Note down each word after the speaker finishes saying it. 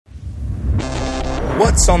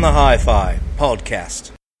What's on the Hi-Fi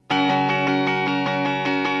podcast. Oh,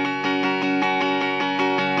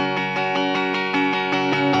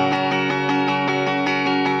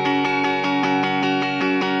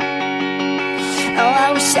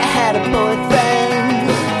 I wish I had a boyfriend.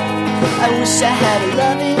 I wish I had a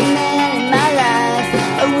loving man in my life.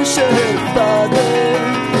 I wish I had a father.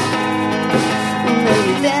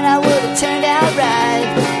 Maybe then I would have turned out right.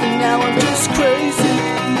 But now I'm just crazy.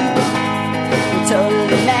 I'm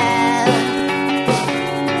totally mad.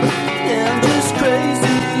 Yeah, I'm just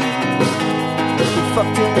crazy. I'm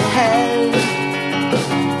fucked in the head.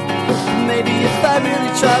 Maybe if I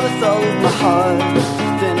really try with all of my heart,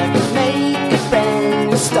 then I could make a brand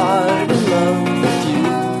new start in love with you.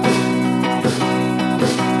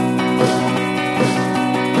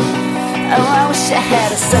 Oh, I wish I had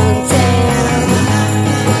a suntan.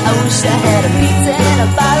 I wish I had a pizza and a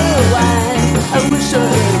bottle of wine. I wish I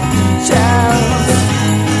had a beach house,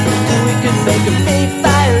 and we could make a big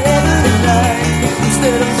fire every night.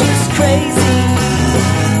 Instead I'm just crazy,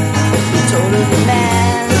 totally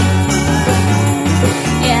mad.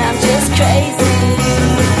 Yeah, I'm just crazy,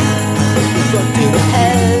 fucked in the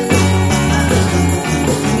head.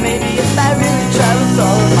 Maybe if I really try with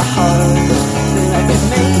all of my heart, then I could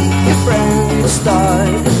make a brand new start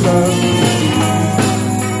in love with you.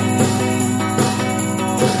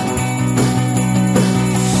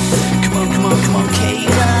 Come on,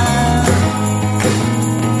 Kayla.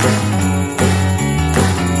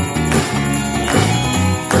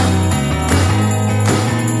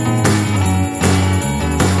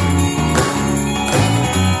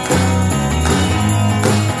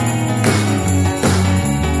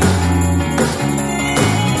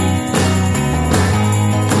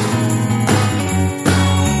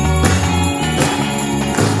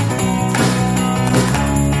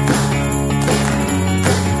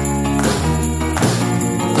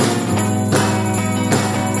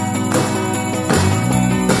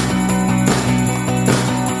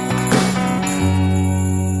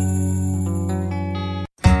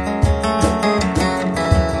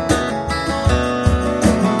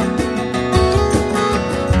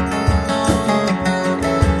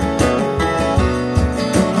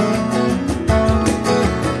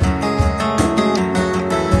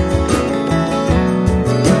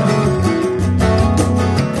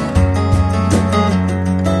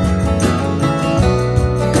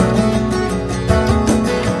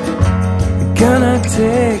 Gonna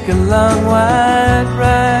take a long white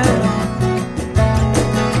ride,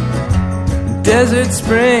 Desert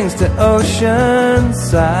Springs to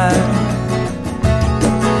Oceanside,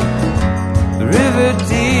 river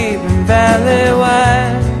deep and valley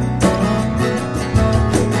wide.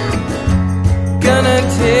 Gonna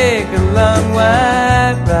take a long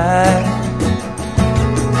white ride,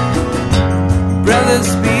 brother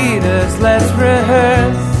speeders, let's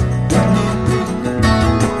rehearse.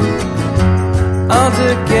 All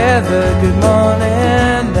together, good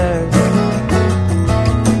morning, nurse.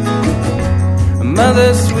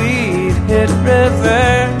 Mother sweet, hit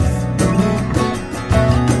reverse.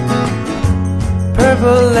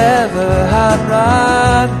 Purple leather, hot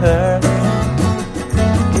rod hearse.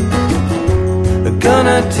 We're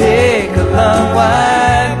gonna take a long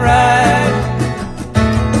white ride.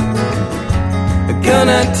 We're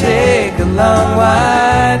gonna take a long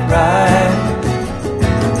white ride.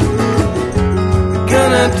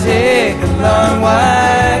 Gonna take a long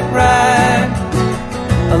white ride,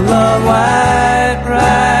 a long white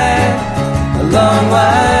ride, a long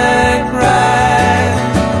white ride.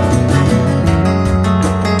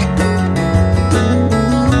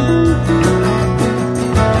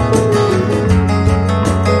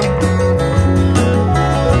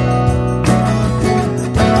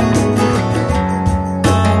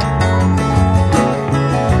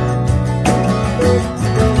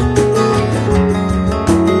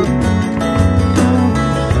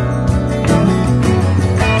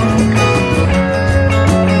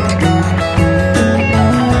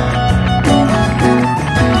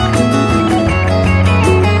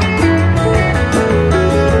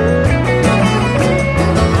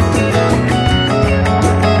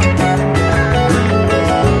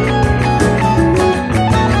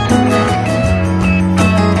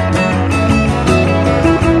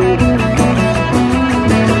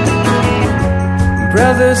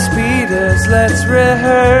 Brother speeders, let's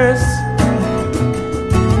rehearse.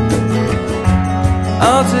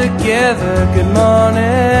 All together, good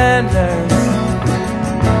morning, nurse.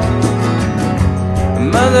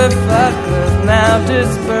 Motherfuckers, now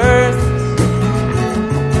disperse.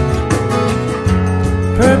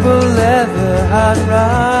 Purple leather, hot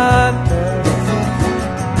rod nurse.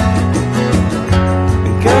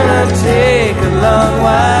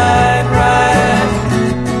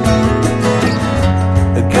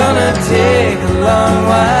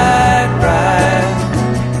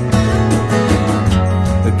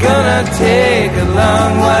 gonna take a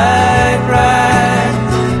long white ride,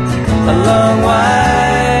 a long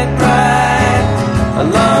white ride, a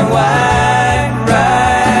long white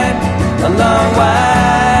ride, a long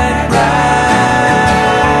white ride.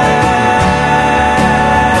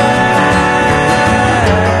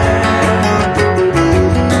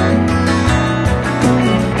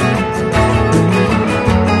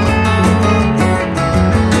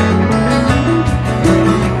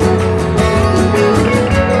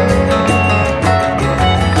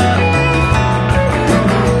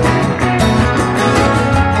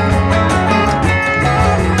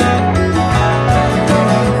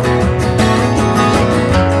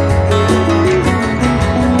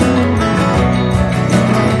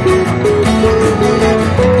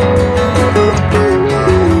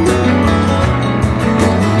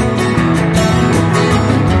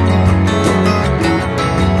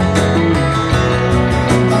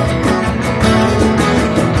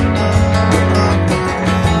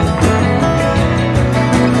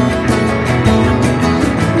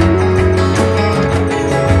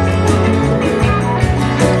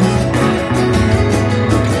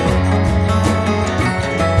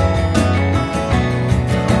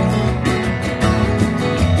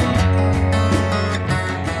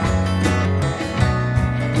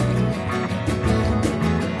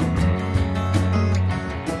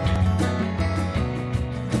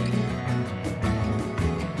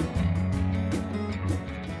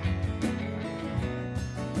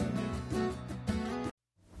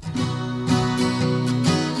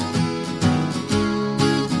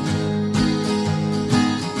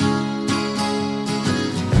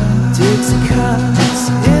 Dixie cups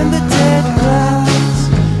in the dead glass,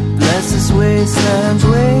 bless this wasteland's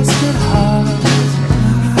wasted heart.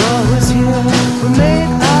 For it was here we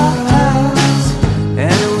made our house,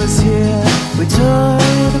 and it was here we tore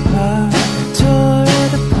it apart, tore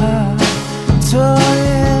it apart, tore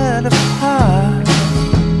it apart.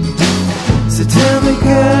 So tell me,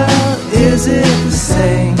 girl, is it the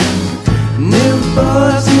same? New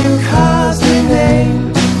boys, new cars, new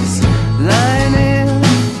names, lying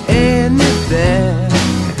in your bed,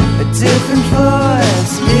 a different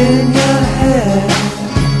voice in your head.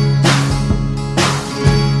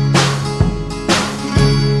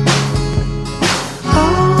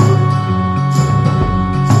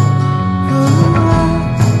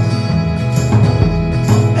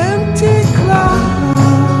 Empty cloud,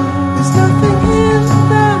 there's nothing in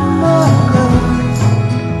that morning.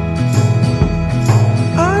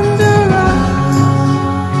 Under us,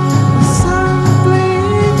 the sun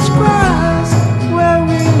bleached grass where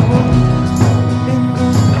we walked in the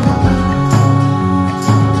park.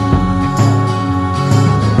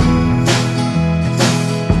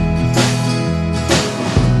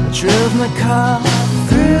 Drove my car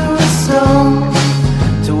through a storm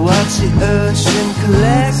to watch the ocean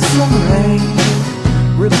collect some rain.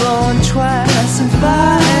 Reborn twice in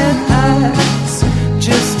fire and ice,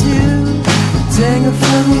 just to dangle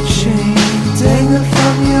from your chain, dangle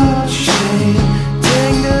from your chain,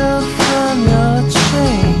 dangle from your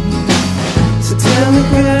chain. So tell me,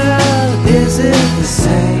 girl, is it the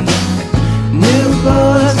same? New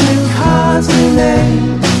boys, new cars, new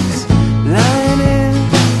names, lying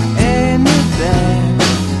in your bed,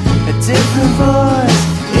 a different voice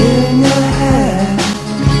in your head.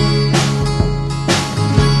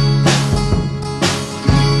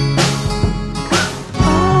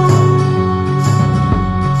 Oh,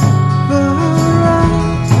 but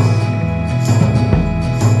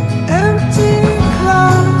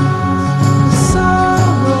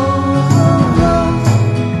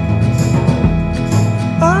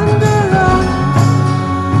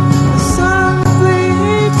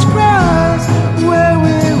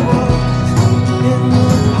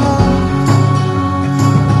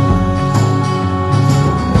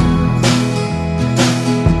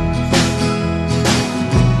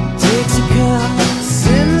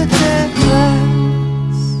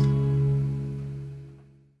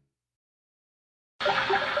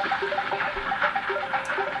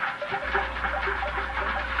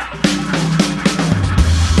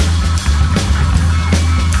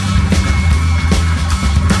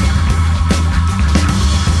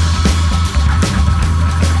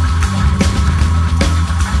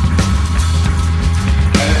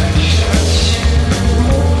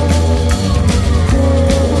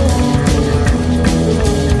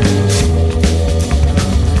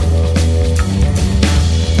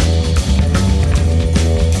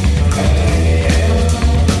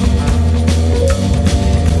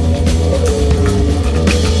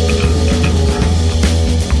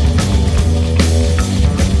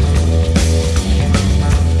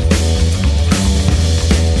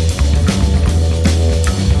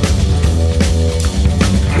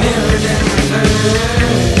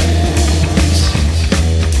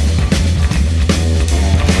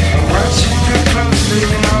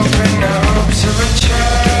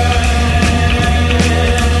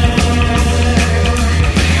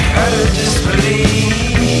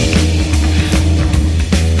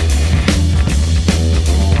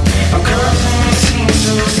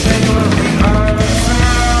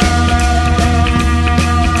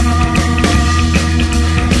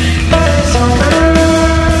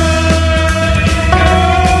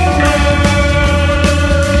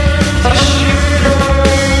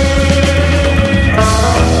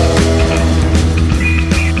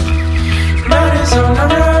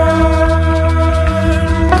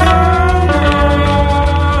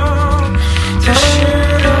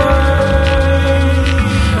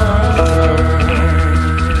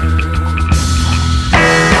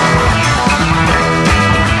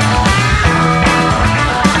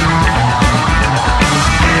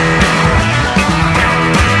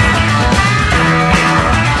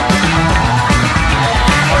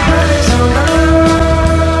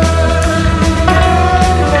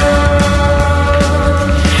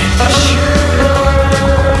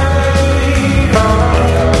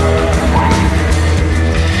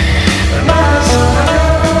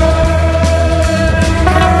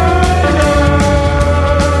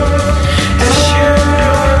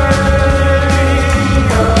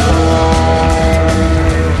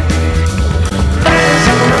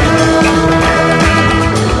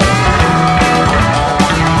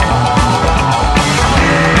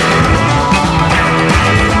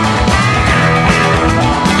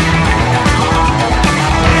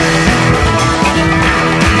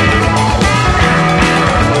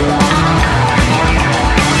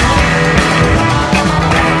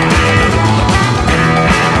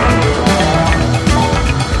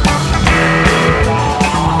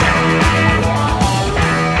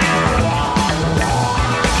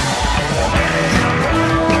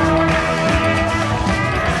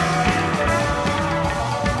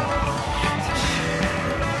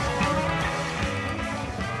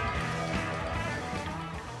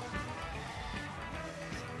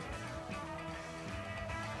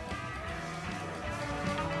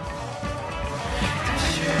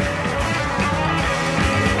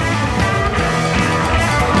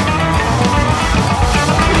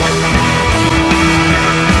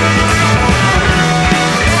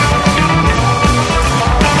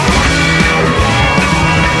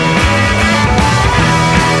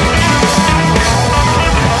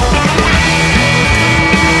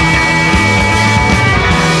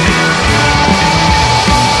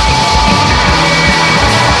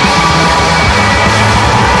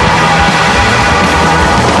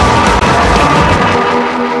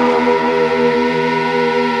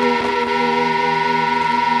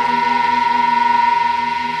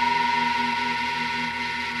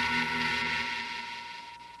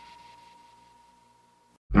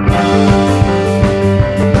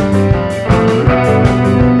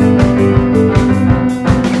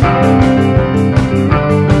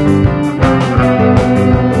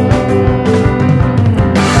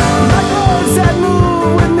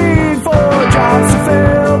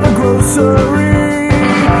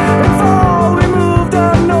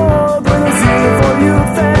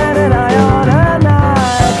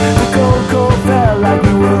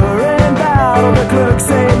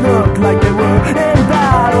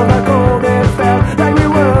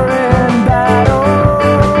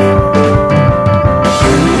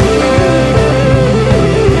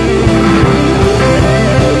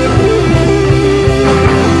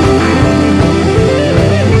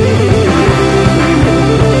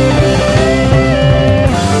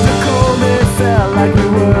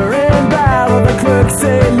in battle. The clerks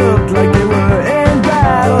say looked like they were in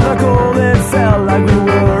battle. The cold it felt like we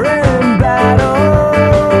were in battle.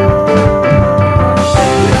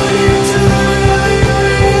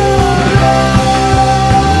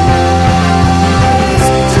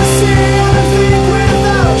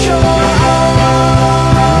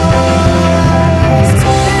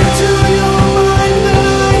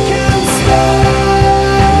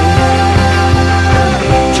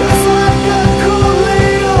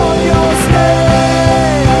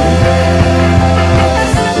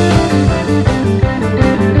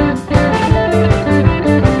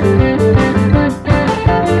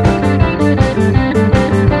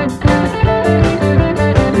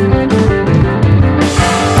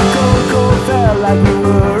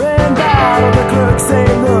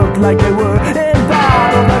 Like they were in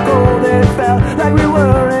battle, the cold it felt like we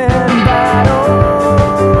were in battle.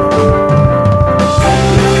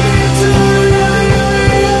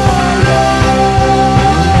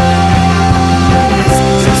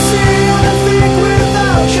 To see and think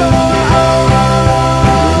without your eyes,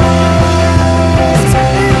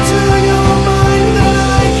 into your mind that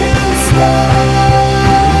I can slide,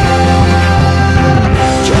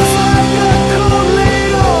 just like a cold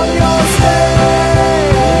laid on your stairs.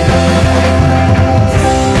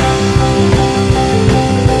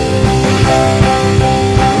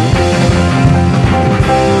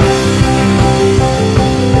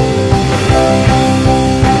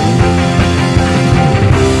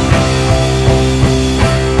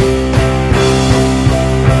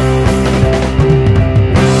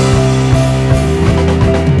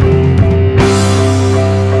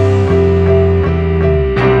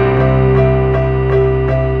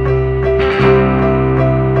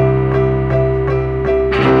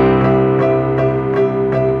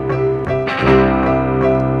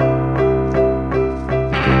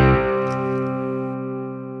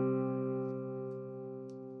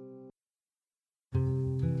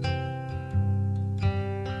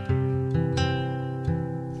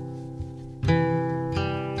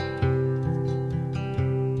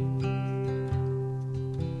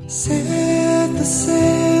 Set the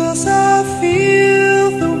sails, I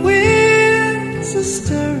feel the winds are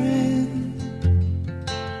stirring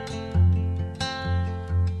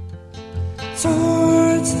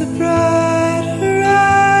towards the bright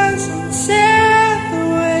horizon. Sail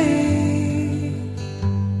away,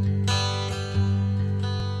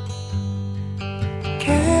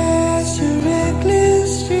 cast your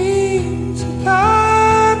reckless dreams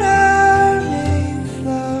upon our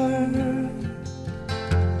Mayflower.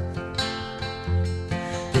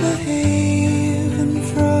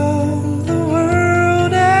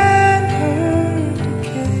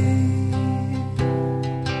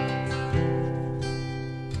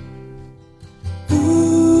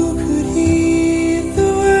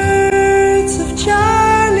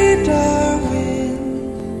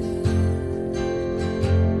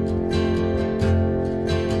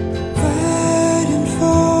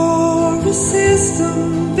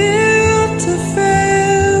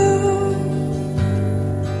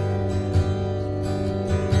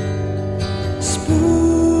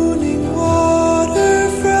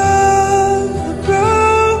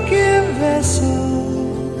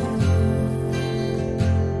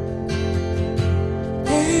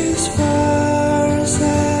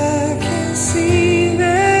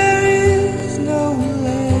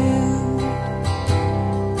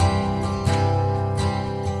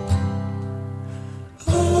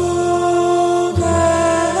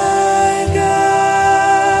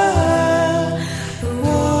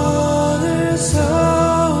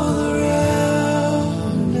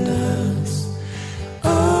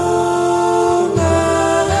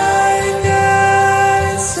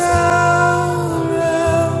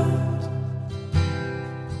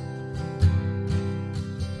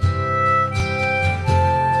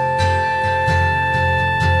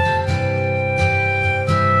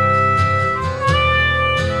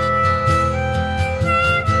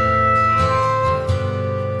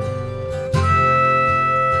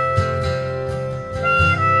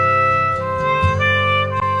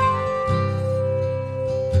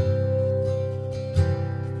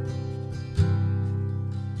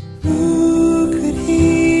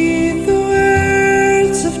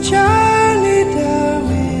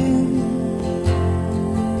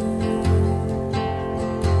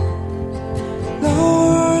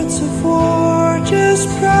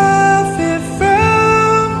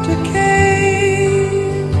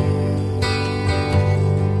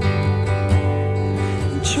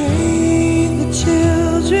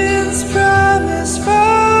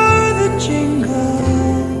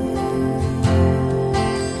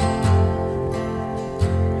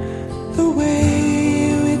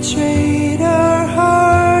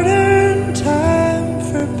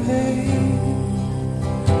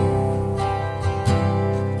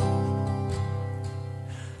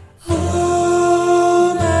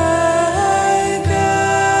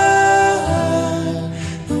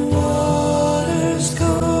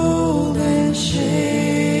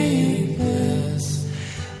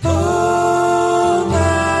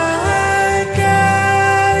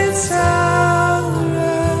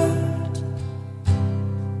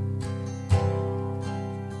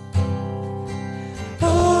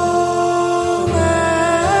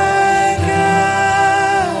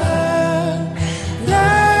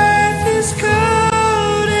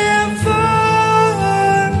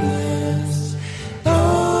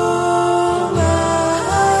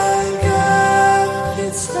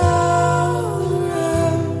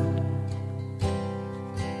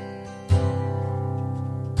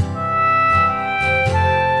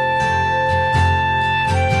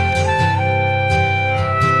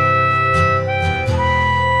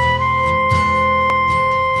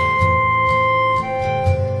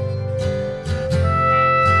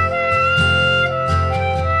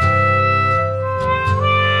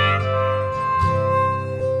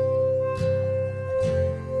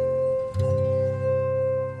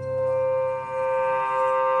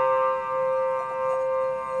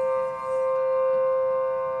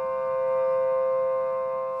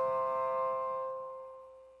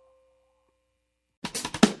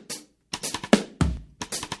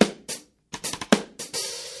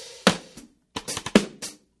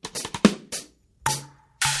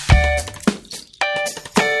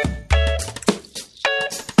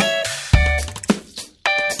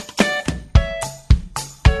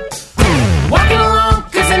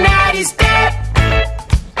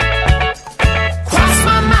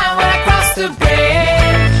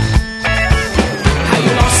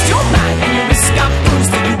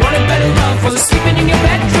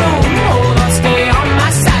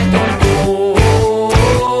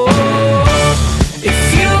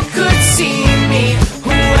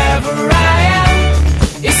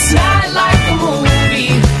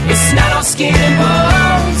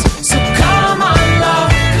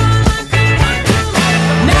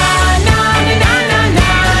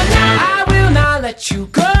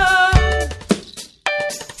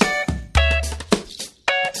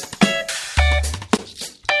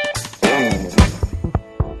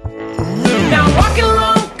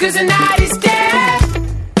 'cause the night is dead.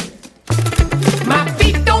 My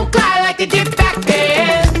feet don't glide like they did back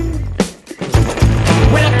then.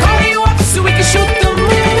 When I call you up so we can shoot the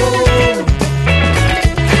moon,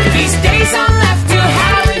 these days I'm left to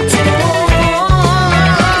Harrington.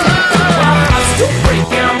 I'm still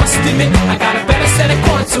breaking, I must admit. I got a better set of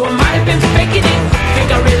chords, so I might have been faking it. Think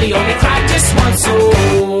I really only cried just once, so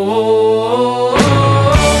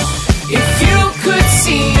if you could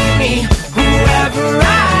see me, whoever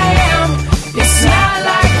I am, it's not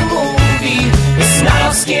like a movie, it's not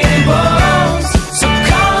all skin and bones. So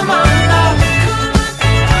come on, love.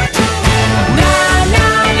 Nah,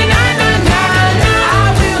 nah, nah, nah, nah, nah, nah, I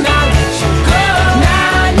will not let you go.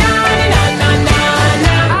 Nah, nah, nah, nah, nah,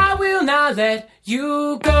 nah, I will not let you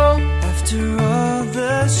go. After all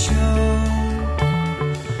the show,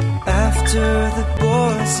 after the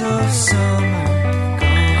boys of summer,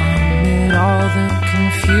 Amid all the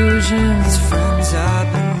confusion, it's friends I've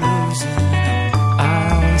been losing. I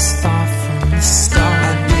always thought from the start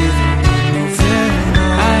I didn't know very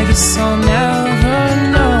much. I guess I'll never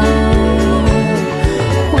know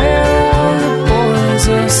where all the boys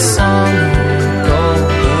of summer go.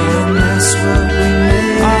 But I miss what we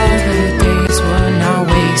made. All the days were not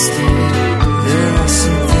wasted. There are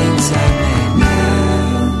some things I may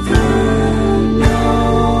never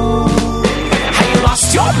know. How you lost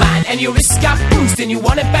your mind and your wrist got bruised and you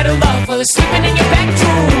wanted better love while you're sleeping in your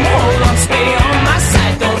bedroom. Hold on, stay on my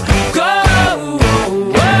side, don't go.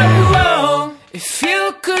 If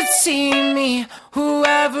you could see me,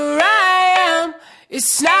 whoever I am,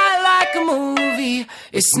 it's not like a movie,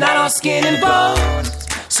 it's not all skin and bones.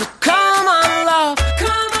 So come on, love,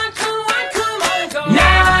 come on, come on, come on, go.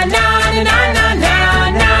 Nah, nah, nah, nah, nah,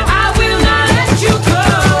 nah, I will not let you go.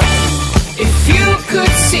 If you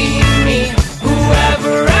could see me,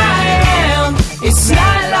 whoever I am, it's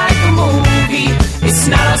not like a movie, it's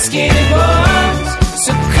not all skin and bones.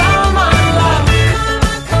 So come on, love.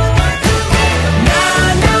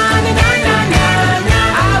 Nah, nah, nah, nah, nah, nah, nah,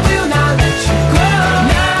 I will not let you go.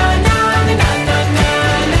 Nah, nah, nah, nah,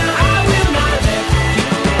 nah, nah, I will not let you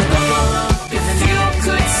go. If you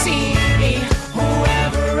could see me,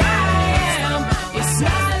 whoever I am, it's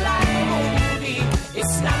not like a movie,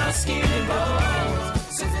 it's not all skin and bones.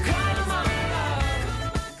 So come on, love.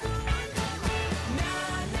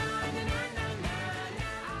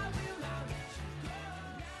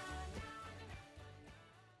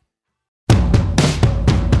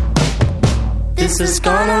 This has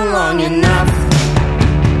gone on long enough,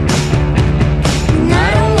 and I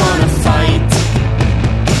don't wanna fight.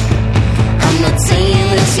 I'm not saying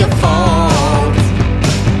it's your fault,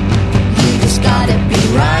 you just gotta be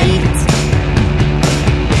right.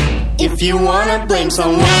 If you wanna blame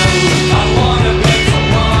someone, I wanna blame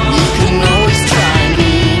someone. you can always try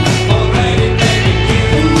me. Already maybe you.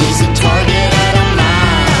 An easy target, I don't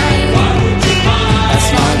mind. Why would you mind? As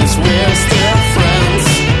long as we're still friends.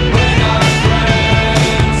 We're not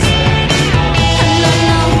friends.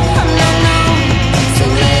 No, so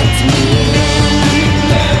let me in.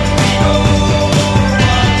 Let me go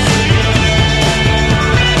once again.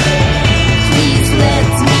 Please let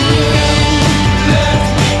me in. Let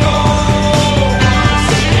me go once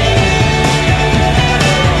again.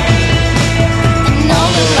 And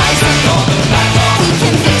all the lies and all the lies, we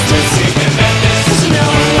can fix this. Cause you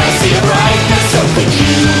know I see it right, now so could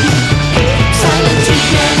you. Silent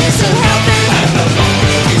treatment isn't helping. And the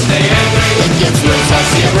longer we stay angry, It gets worse, I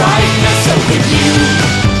see it right, now so could you.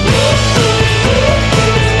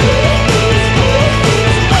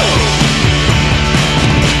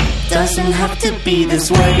 Doesn't have to be this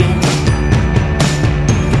way.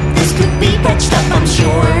 This could be patched up, I'm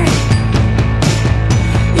sure.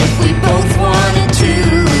 If we both wanted to,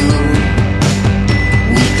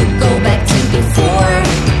 we could go back to before.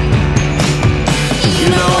 You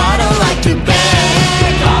know I don't like to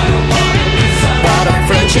beg, I don't wanna miss out. but our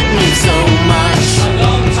friendship means so much. A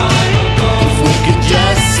long time ago, If we could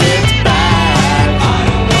just sit back, I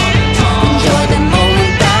don't wanna talk. enjoy the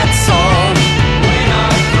moment, that's all. We're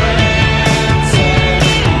not friends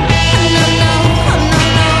anymore. No,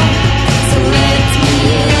 so let me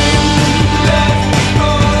in.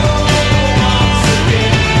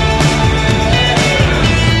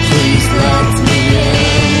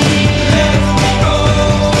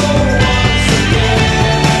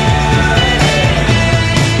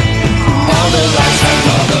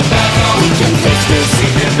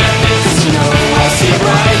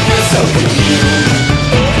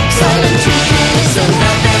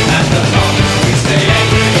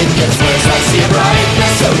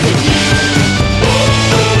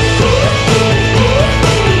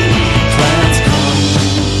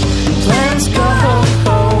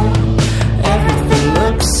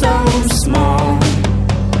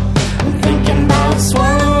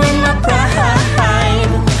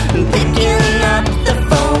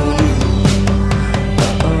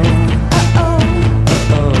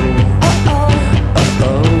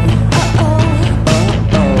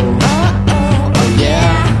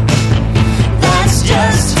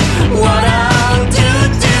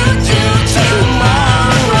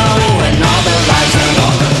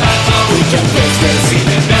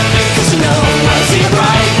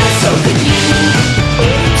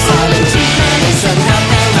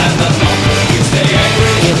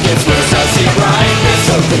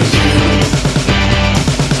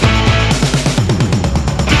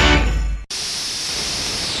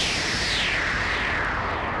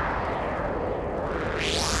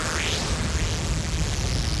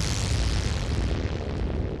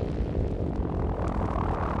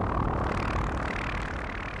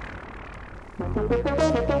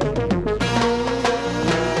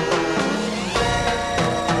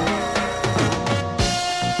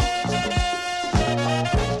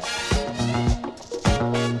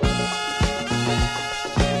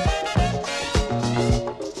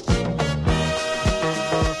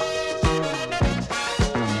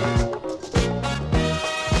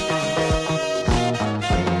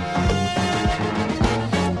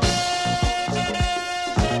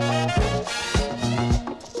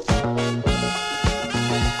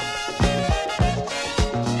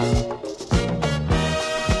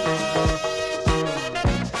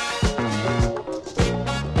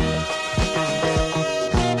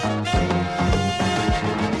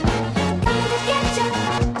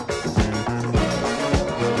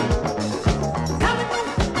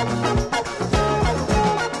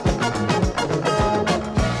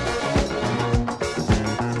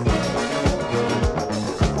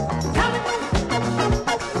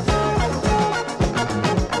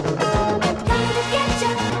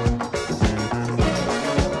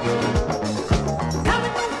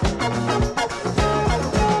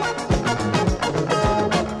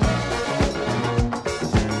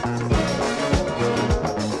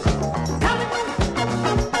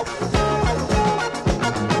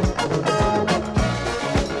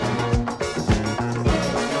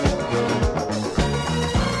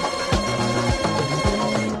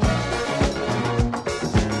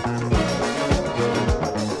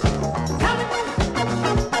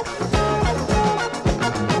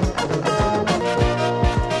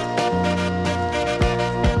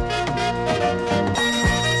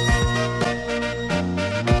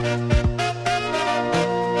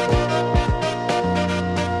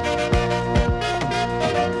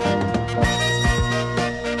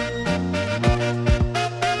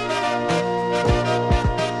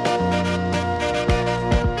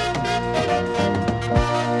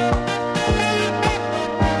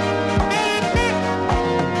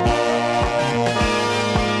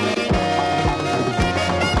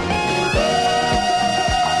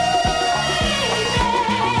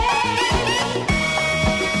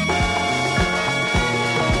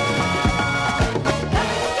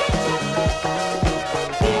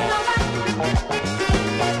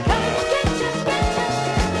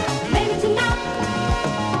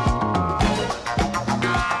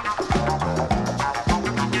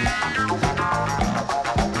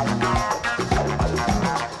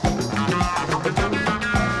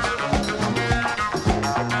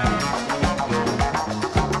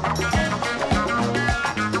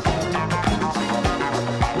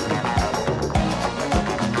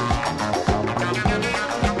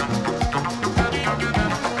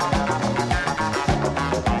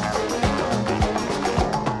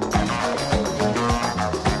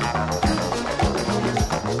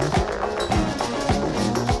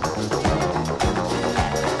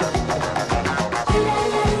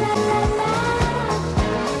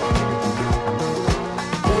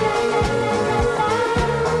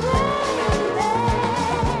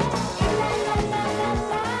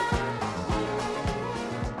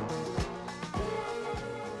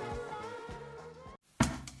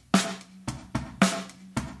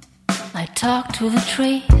 I talk to the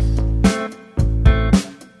trees,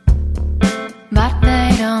 but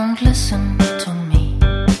they don't listen to me.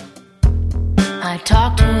 I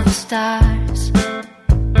talk to the stars,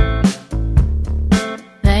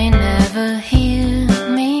 they never hear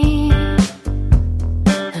me.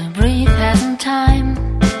 The breeze hasn't time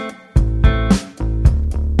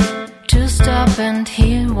to stop and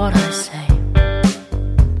hear what I say.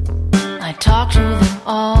 I talk to them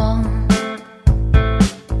all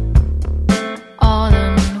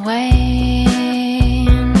in vain.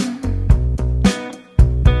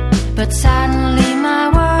 But suddenly my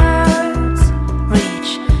words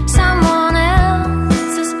reach someone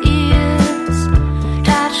else's ears,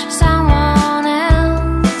 touch someone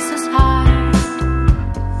else's heart,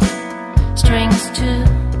 strings too.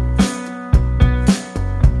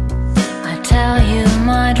 I tell you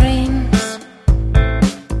my dreams,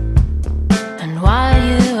 and while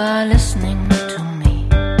you are listening to me,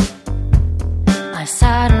 I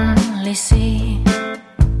suddenly see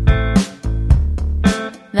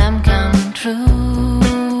them come true.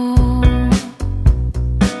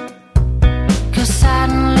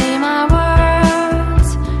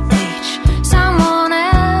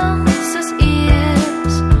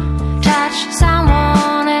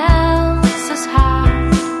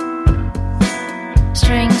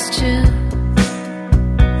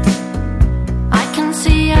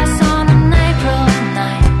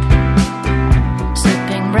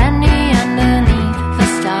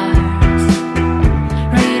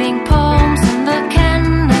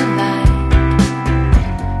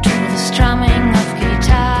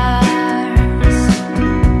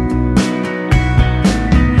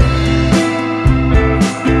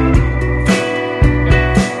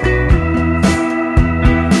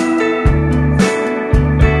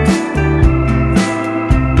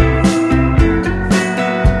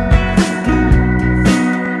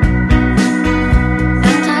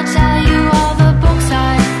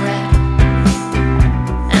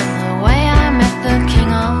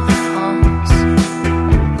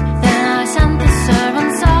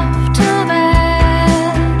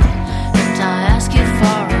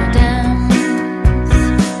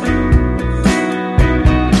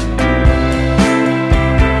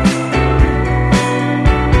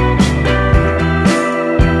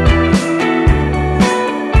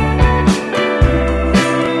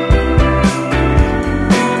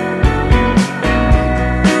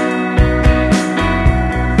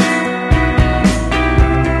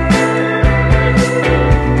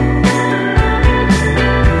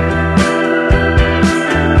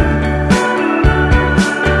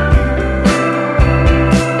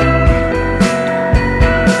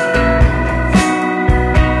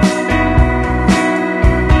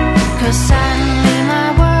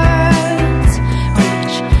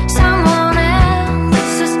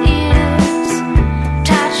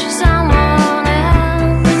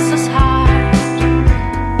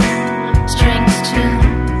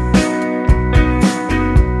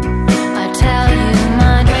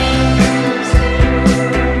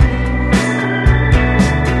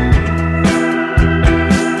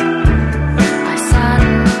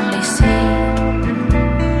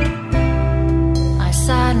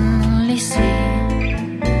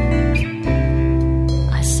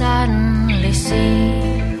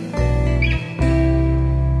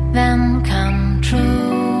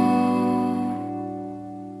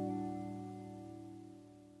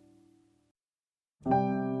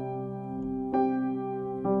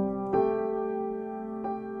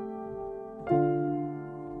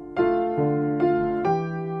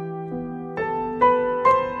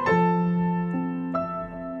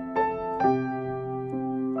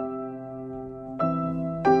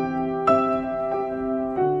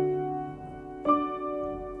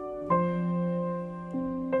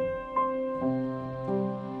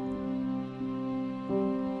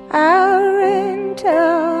 I'll rent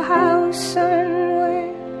a house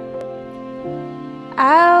somewhere.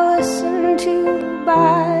 I'll listen to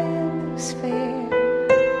Biosphere.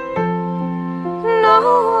 And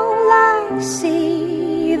all I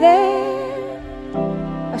see there,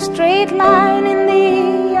 a straight line in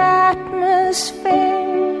the atmosphere.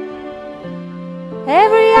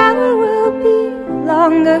 Every hour will be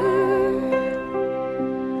longer,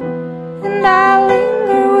 and I'll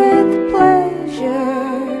linger with pleasure.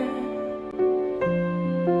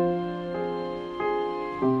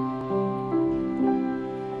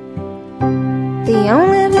 The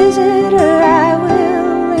only visitor I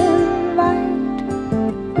will invite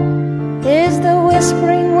is the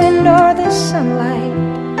whispering wind or the sunlight.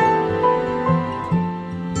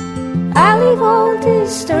 I leave all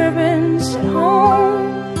disturbance at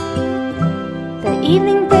home, the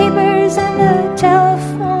evening papers and the telephone.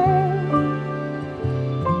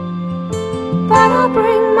 But I'll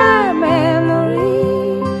bring my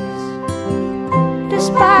memories.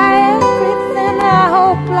 Despite everything, I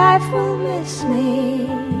hope life will miss me.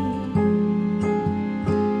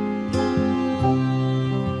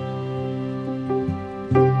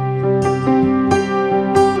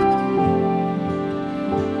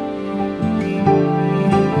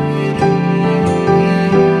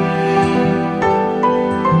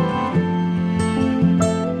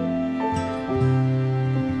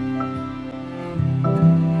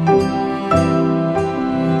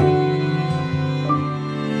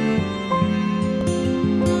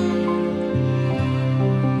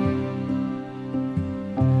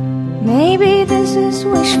 Maybe this is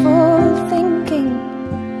wishful thinking,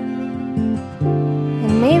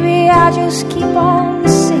 and maybe I'll just keep on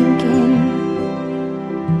sinking.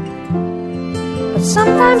 But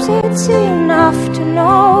sometimes it's enough to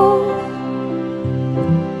know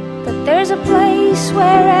that there's a place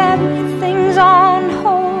where everything's on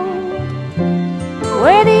hold,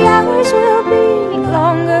 where the hours will be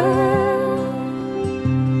longer,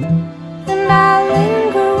 and I'll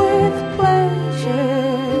linger with pleasure.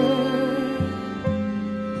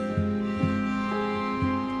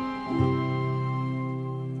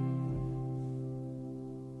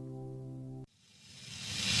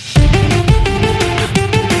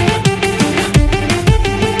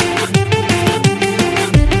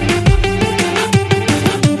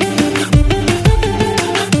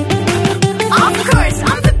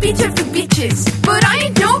 But I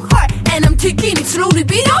ain't no heart, and I'm taking it slowly,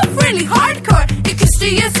 beat off really hardcore. It could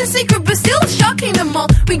stay as a secret, but still shocking them all.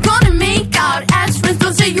 We gonna make out as friends,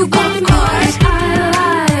 don't say you go. Of course I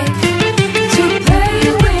like to play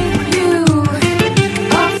with you.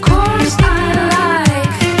 Of course I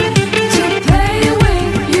like to play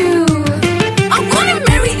with you. I'm gonna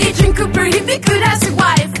marry Agent Cooper if he could as a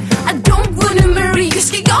wife. I don't wanna marry you,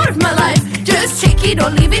 stay out of my life. Just take it or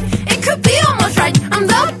leave it, it could be almost right. I'm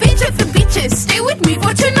the bitch of the bitches, stay with me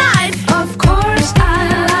for tonight. Of course I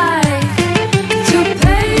like to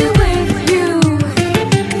play with you.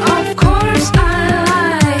 Of course I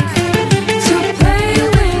like to play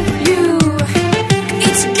with you.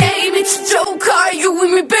 It's a game, it's a joke, are you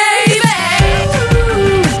with me, baby?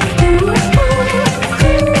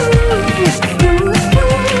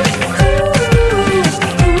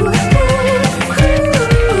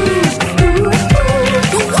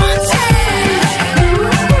 You want it?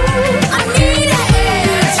 I need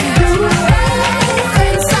it.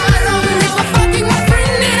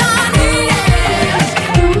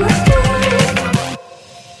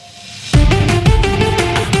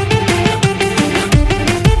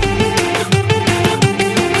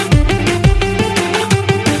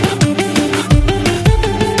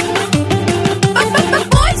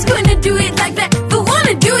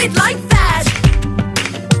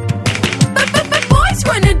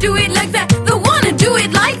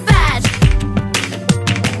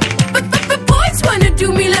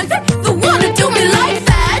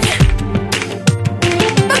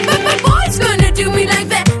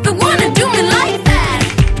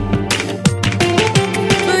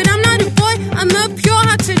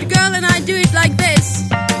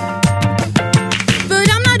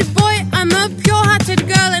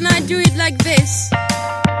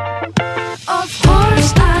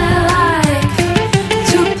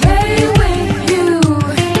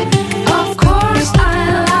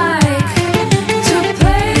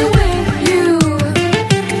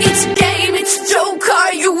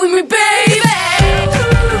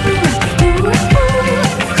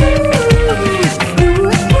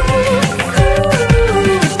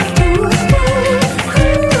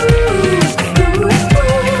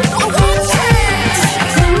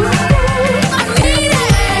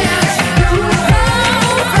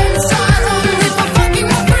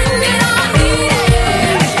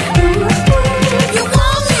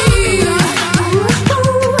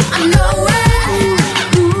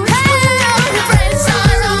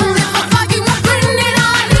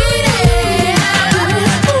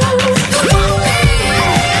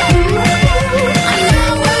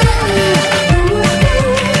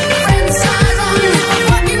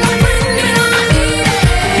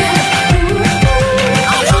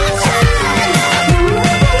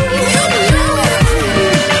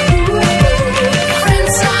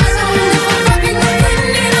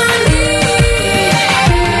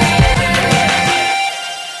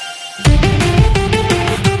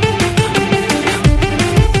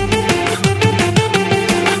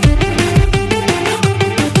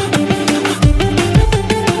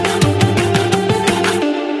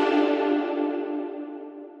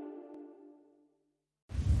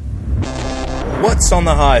 What's on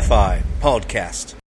the Hi-Fi podcast.